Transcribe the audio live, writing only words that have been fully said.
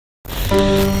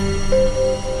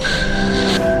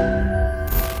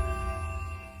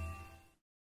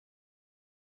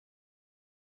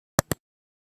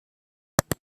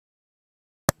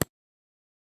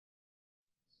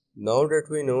Now that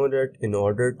we know that in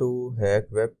order to hack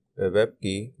web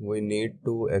key, we need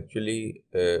to actually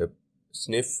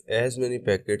sniff as many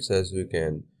packets as we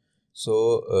can.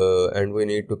 So and we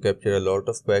need to capture a lot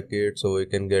of packets, so we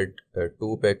can get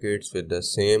 2 packets with the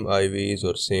same IVs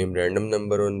or same random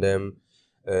number on them.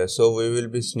 So we will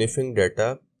be sniffing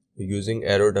data using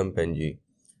ArrowDumpNG.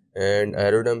 And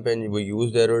ArrowDumpNG, we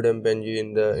used ArrowDumpNG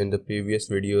in the previous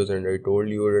videos, and I told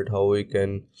you that how we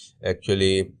can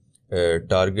actually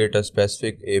target a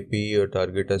specific AP or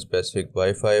target a specific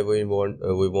Wi-Fi we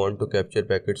want to capture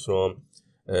packets from.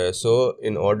 So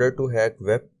in order to hack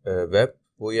web,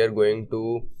 we are going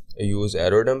to use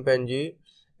ArrowDumpNG,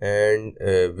 and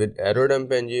with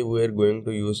ArrowDumpNG we are going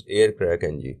to use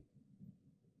AirCrackNG.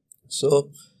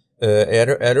 So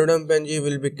ArrowDumpNG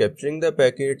will be capturing the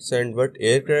packets, and what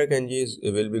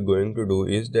AirCrackNG will be going to do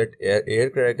is that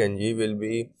AirCrackNG will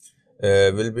be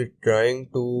trying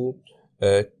to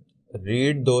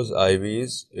read those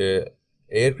IVs.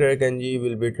 AirCrackNG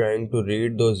will be trying to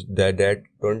read that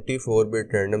 24-bit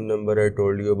random number I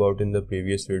told you about in the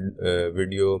previous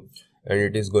video, and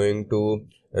it is going to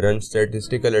run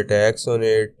statistical attacks on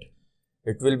it.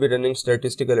 It will be running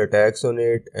statistical attacks on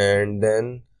it, and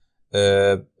then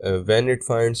when it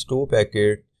finds two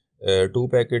packets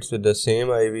with the same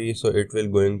IV, so it will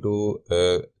going to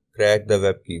crack the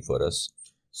web key for us.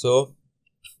 So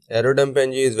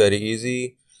ArrowDumpNG is very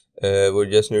easy. We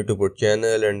just need to put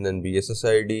channel and then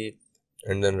BSSID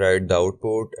and then write the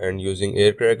output, and using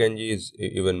AirCrackNG is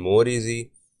even more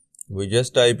easy. We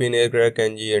just type in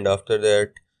AirCrackNG, and after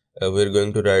that we're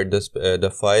going to write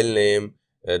the file name.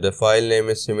 The file name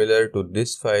is similar to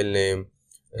this file name.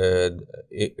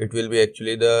 It will be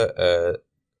actually the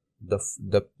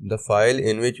file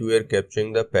in which we are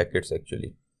capturing the packets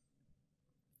actually.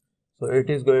 So it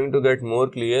is going to get more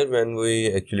clear when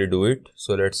we actually do it.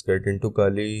 So let's get into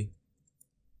Kali,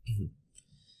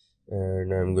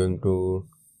 and I'm going to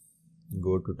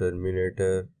go to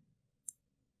Terminator.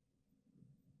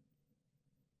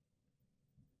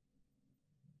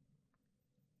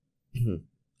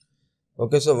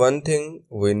 Okay, so one thing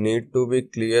we need to be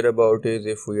clear about is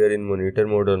if we are in monitor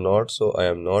mode or not. So I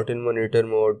am not in monitor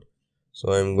mode,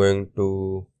 so I'm going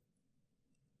to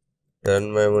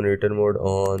turn my monitor mode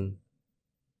on.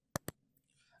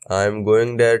 I'm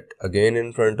going that again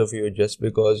in front of you just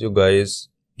because you guys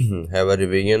have a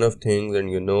revision of things and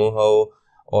you know how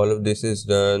all of this is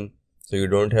done, so you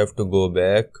don't have to go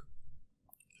back.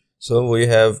 So we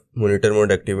have monitor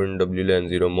mode active in WLAN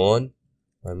 0 mon.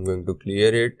 I'm going to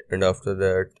clear it, and after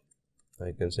that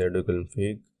I can say to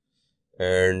config,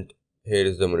 and here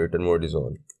is the monitor mode is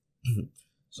on.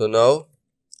 So now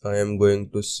I am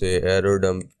going to say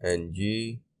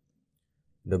ArrowDumpNG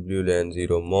WLAN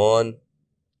 0 mon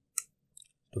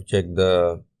to check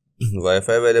the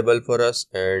Wi-Fi available for us,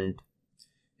 and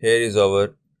here is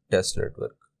our test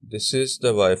network. This is the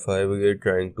Wi-Fi we are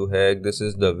trying to hack. This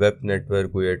is the web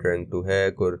network we are trying to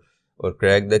hack or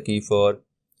crack the key for.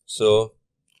 So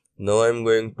now I'm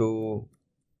going to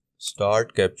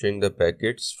start capturing the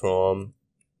packets from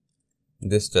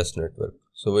this test network.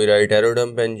 So we write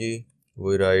ArrowDumpNG,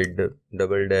 we write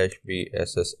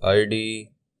 --BSSID,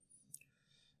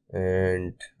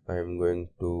 and I'm going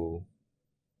to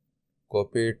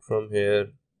copy it from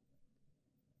here.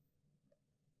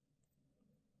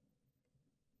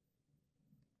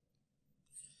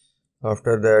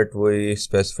 After that we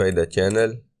specify the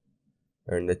channel,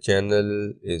 and the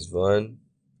channel is 1,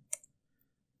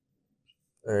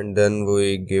 and then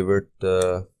we give it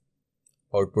the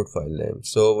output file name.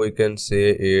 So we can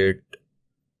say it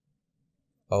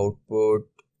output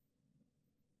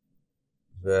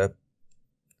web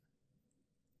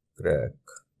crack,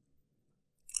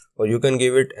 or you can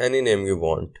give it any name you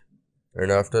want,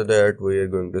 and after that we are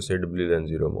going to say WLAN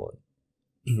 0 mon.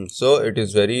 So it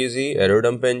is very easy.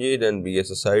 ArrowDumpNG, then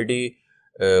BSSID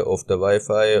of the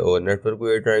Wi-Fi or network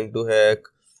we are trying to hack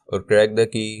or crack the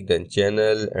key, then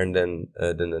channel, and then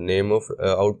the name of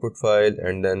output file,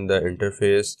 and then the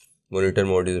interface monitor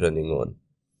mode is running on.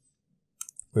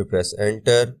 We press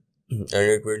enter, and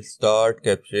it will start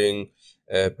capturing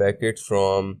packets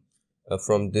from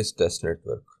this test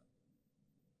network.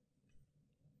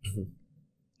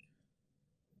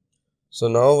 So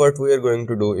now what we are going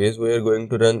to do is we are going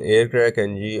to run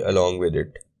AirCrackNG along with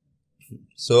it.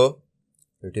 So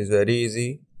it is very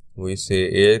easy. We say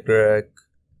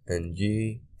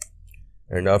AirCrackNG,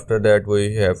 and after that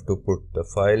we have to put the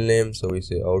file name. So we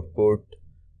say output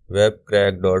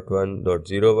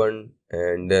webcrack.1.01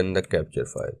 and then the capture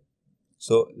file.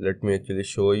 So let me actually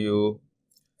show you.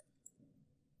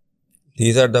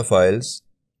 These are the files.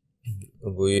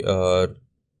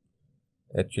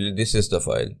 This is the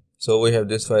file. So we have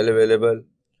this file available.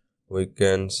 We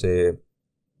can say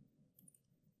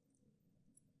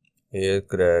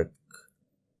aircrack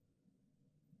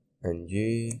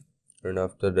ng, and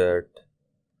after that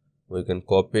we can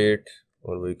copy it,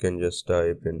 or we can just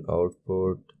type in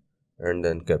output and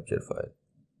then capture file.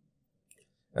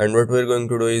 And what we're going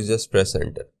to do is just press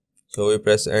enter. So we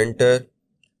press enter,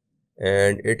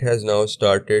 and it has now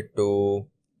started to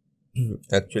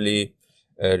actually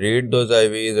read those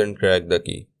IVs and crack the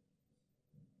key.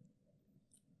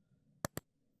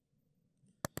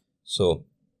 So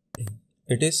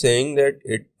it is saying that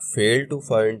it failed to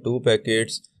find two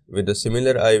packets with the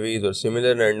similar IVs or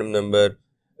similar random number.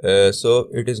 So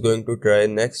it is going to try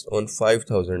next on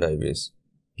 5000 IVs.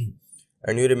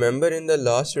 And you remember in the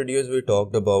last videos we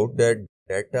talked about that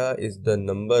data is the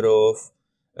number of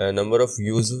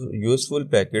useful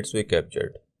packets we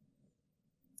captured.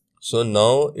 So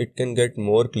now it can get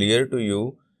more clear to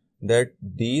you that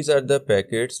these are the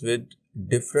packets with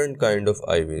different kind of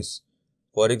IVs.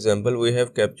 For example, we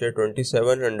have captured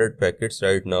 2700 packets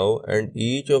right now, and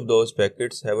each of those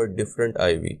packets have a different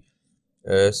IV.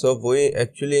 So we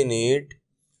actually need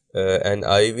an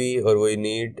IV, or we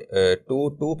need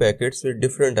two packets with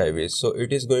different IVs. So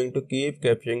it is going to keep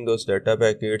capturing those data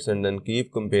packets and then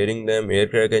keep comparing them.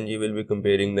 Aircrack NG will be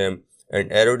comparing them,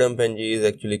 and Aerodump NG is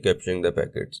actually capturing the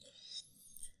packets.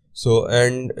 So,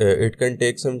 and it can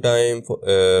take some time.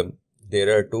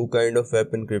 There are two kind of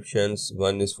WEP encryptions.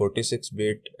 One is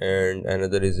 46-bit and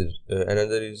another is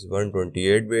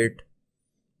 128-bit.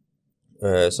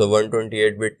 So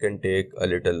 128-bit can take a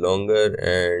little longer,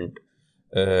 and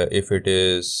if it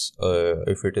is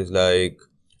like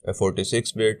a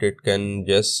 46-bit, it can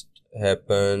just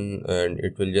happen and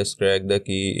it will just crack the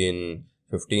key in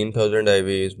 15,000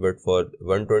 IVs. But for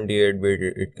 128-bit,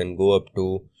 it can go up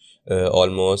to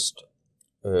almost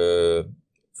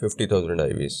 50,000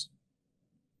 IVs.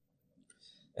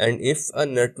 And if a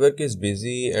network is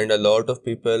busy and a lot of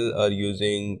people are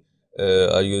using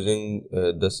our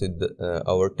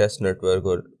test network,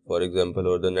 or for example,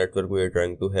 or the network we are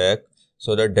trying to hack,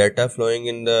 so the data flowing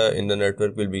in the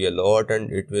network will be a lot, and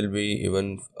it will be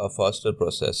even a faster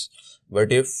process.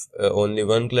 But if only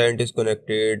one client is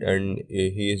connected and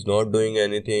he is not doing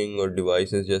anything, or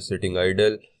device is just sitting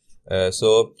idle,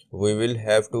 so we will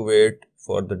have to wait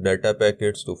for the data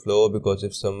packets to flow, because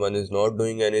if someone is not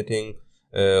doing anything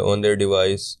on their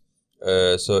device,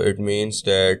 so it means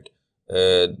that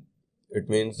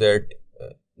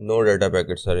no data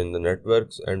packets are in the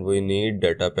networks, and we need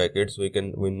data packets. We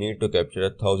need to capture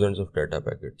thousands of data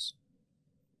packets.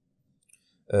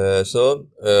 So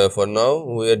for now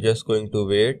we are just going to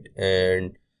wait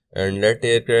and let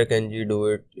aircrack ng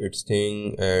do its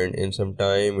thing, and in some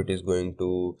time it is going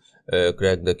to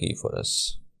crack the key for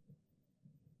us.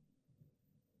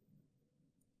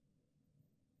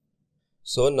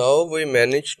 So now we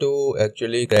managed to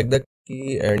actually crack the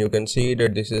key, and you can see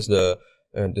that this is the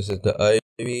IV,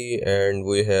 and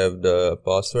we have the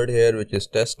password here, which is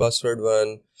test password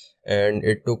 1, and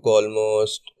it took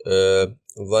almost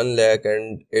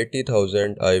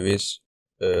 1,80,000 IVs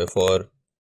for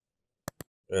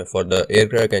the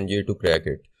aircrack NG to crack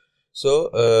it. So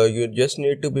you just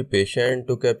need to be patient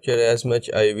to capture as much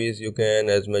IVs you can,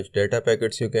 as much data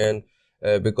packets you can,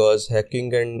 because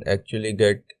hacking can actually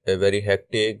get very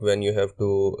hectic when you have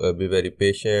to be very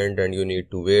patient and you need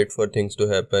to wait for things to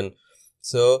happen.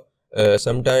 So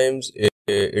sometimes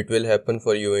it will happen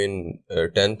for you in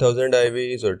 10,000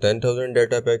 IVs or 10,000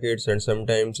 data packets, and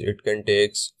sometimes it can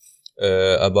take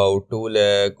about 2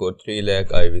 lakh or 3 lakh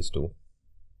IVs too.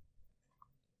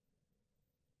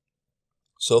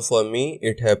 So for me,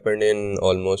 it happened in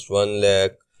almost 1,80,000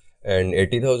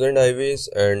 IVs,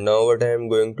 and now what I am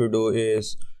going to do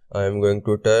is I am going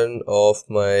to turn off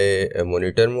my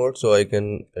monitor mode, so I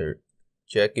can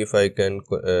check if I can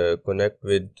connect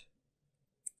with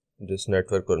this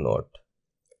network or not.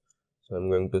 So I'm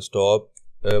going to stop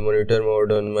monitor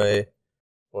mode on my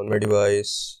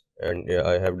device, and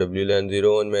I have WLAN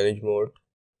 0 on manage mode.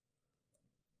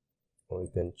 We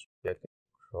can check it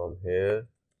from here.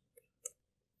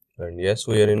 And yes,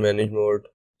 we are in manage mode.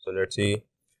 So let's see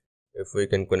if we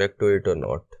can connect to it or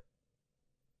not.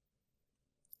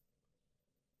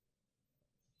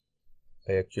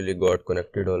 I actually got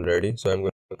connected already, so I'm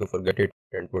going to forget it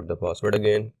and put the password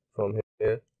again from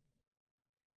here.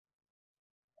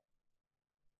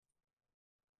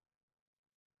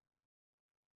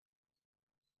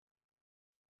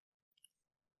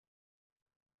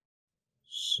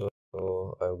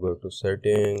 So I'll go to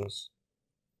settings,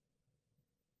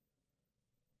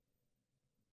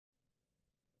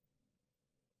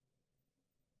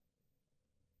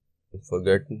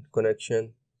 forget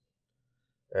connection.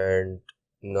 And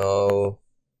now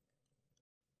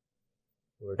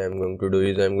what I'm going to do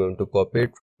is I'm going to copy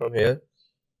it from here.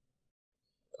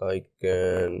 I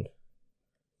can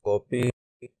copy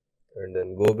and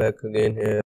then go back again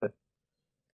here,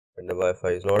 and the Wi-Fi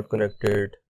is not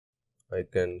connected. I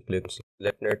can click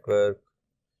select network,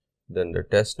 then the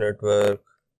test network.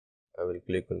 I will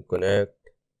click on connect,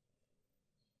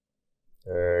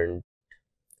 and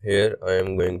here I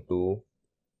am going to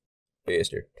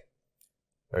paste it,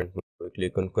 and we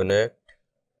click on connect,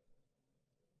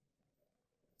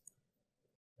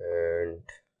 and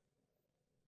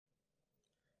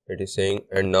it is saying,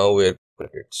 and now we are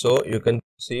connected. So you can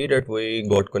see that we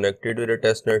got connected with the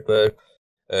test network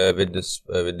with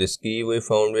this key we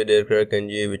found with aircrack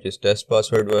ng, which is test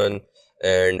password 1.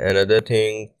 And another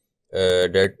thing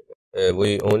that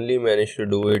we only managed to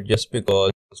do it just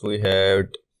because we had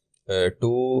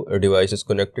two devices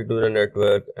connected to the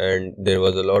network, and there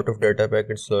was a lot of data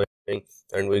packets flowing,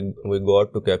 and we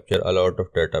got to capture a lot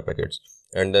of data packets,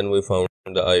 and then we found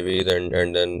the IVs,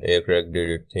 and then aircrack did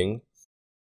its thing.